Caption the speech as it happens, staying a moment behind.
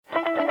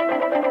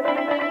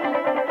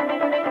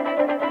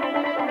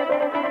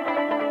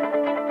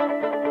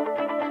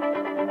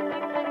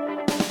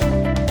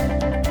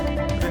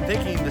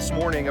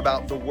morning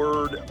about the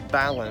word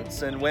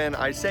balance. And when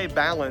I say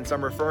balance,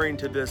 I'm referring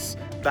to this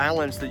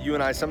balance that you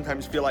and I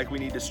sometimes feel like we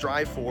need to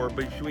strive for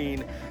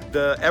between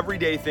the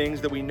everyday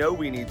things that we know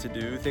we need to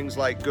do, things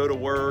like go to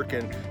work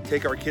and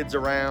take our kids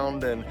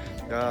around and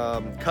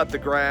cut the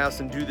grass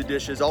and do the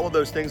dishes, all of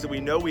those things that we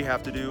know we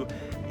have to do,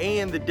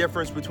 and the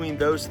difference between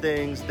those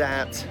things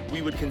that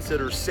we would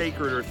consider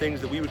sacred or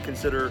things that we would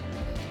consider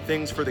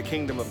things for the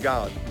kingdom of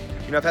God.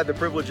 You know, I've had the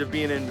privilege of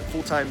being in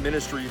full-time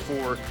ministry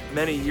for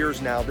many years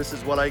now. This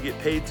is what I get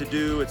paid to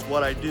do. It's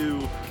what I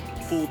do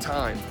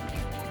full-time.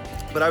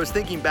 But I was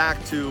thinking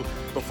back to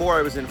before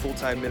I was in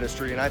full-time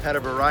ministry, and I've had a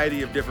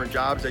variety of different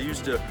jobs. I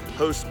used to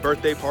host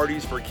birthday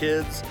parties for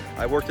kids.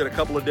 I worked at a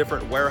couple of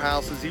different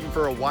warehouses. Even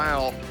for a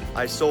while,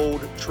 I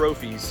sold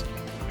trophies.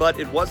 But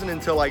it wasn't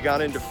until I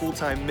got into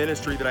full-time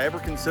ministry that I ever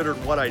considered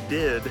what I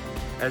did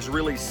as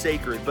really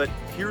sacred. But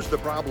here's the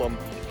problem.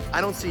 I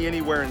don't see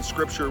anywhere in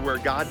Scripture where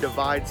God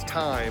divides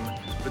time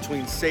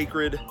between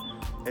sacred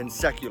and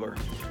secular.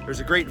 There's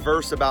a great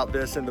verse about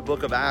this in the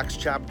book of Acts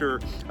chapter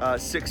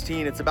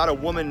 16. It's about a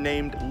woman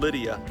named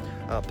Lydia.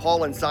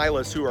 Paul and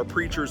Silas, who are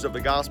preachers of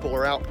the gospel,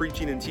 are out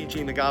preaching and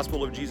teaching the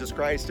gospel of Jesus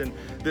Christ. And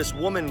this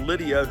woman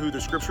Lydia, who the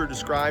Scripture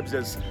describes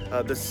as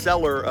the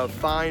seller of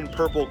fine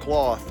purple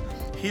cloth,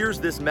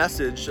 hears this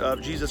message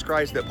of Jesus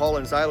Christ that Paul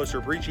and Silas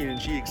are preaching,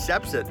 and she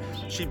accepts it.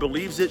 She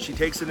believes it. She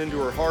takes it into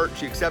her heart.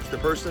 She accepts the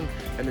person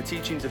and the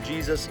teachings of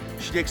Jesus.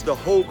 She takes the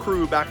whole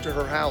crew back to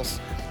her house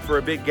for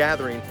a big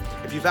gathering.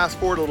 If you fast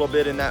forward a little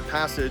bit in that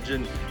passage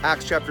in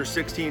Acts chapter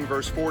 16,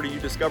 verse 40,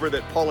 you discover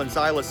that Paul and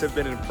Silas have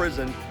been in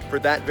prison for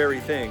that very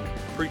thing,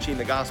 preaching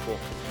the gospel.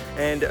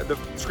 And the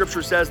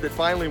Scripture says that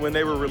finally when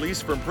they were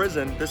released from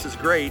prison, this is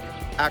great,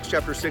 Acts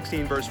chapter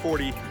 16, verse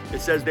 40, it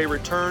says they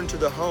returned to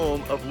the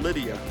home of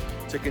Lydia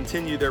to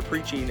continue their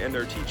preaching and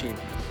their teaching.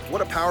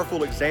 What a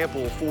powerful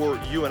example for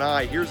you and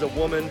I. Here's a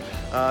woman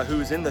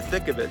who's in the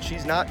thick of it.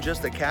 She's not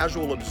just a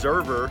casual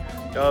observer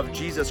of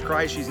Jesus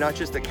Christ. She's not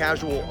just a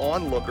casual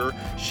onlooker.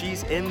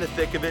 She's in the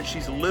thick of it.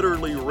 She's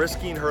literally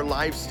risking her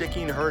life,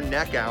 sticking her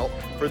neck out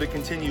for the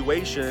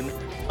continuation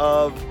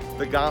of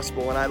the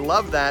gospel. And I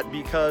love that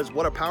because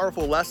what a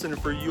powerful lesson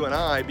for you and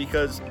I,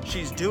 because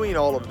she's doing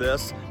all of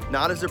this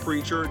not as a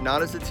preacher,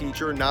 not as a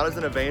teacher, not as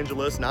an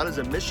evangelist, not as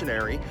a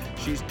missionary.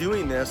 She's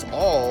doing this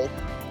all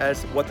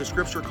as what the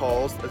Scripture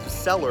calls a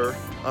seller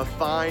of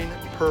fine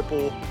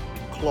purple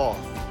cloth.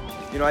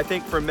 You know, I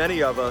think for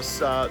many of us,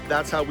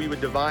 that's how we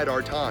would divide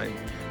our time.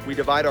 We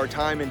divide our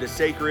time into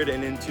sacred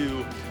and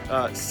into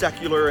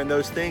secular, and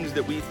those things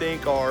that we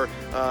think are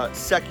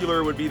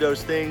secular would be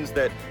those things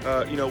that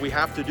we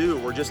have to do.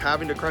 We're just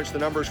having to crunch the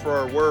numbers for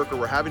our work, or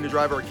we're having to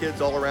drive our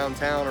kids all around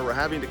town, or we're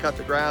having to cut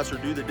the grass or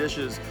do the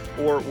dishes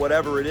or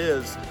whatever it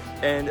is.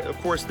 And of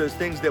course, those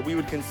things that we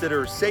would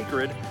consider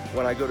sacred,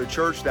 when I go to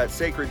church, that's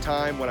sacred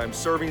time. When I'm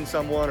serving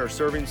someone or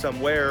serving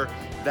somewhere,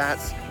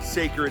 that's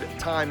sacred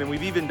time. And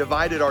we've even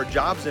divided our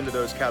jobs into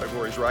those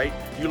categories, right?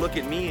 You look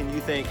at me and you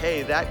think,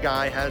 hey, that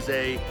guy has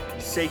a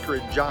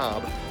sacred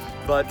job.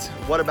 But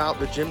what about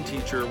the gym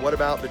teacher? What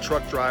about the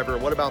truck driver?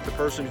 What about the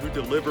person who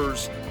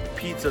delivers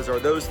pizzas? Are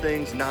those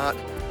things not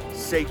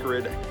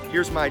sacred?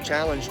 Here's my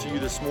challenge to you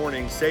this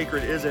morning.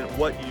 Sacred isn't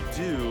what you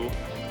do.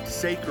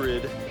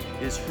 Sacred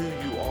is who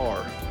you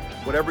are.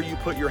 Whatever you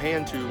put your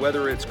hand to,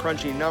 whether it's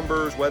crunching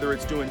numbers, whether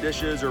it's doing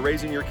dishes or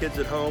raising your kids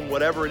at home,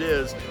 whatever it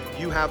is,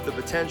 you have the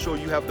potential,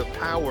 you have the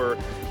power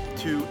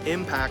to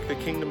impact the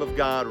kingdom of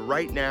God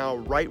right now,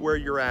 right where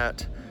you're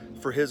at,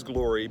 for His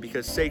glory,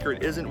 because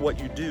sacred isn't what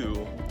you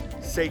do,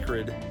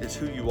 sacred is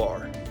who you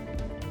are.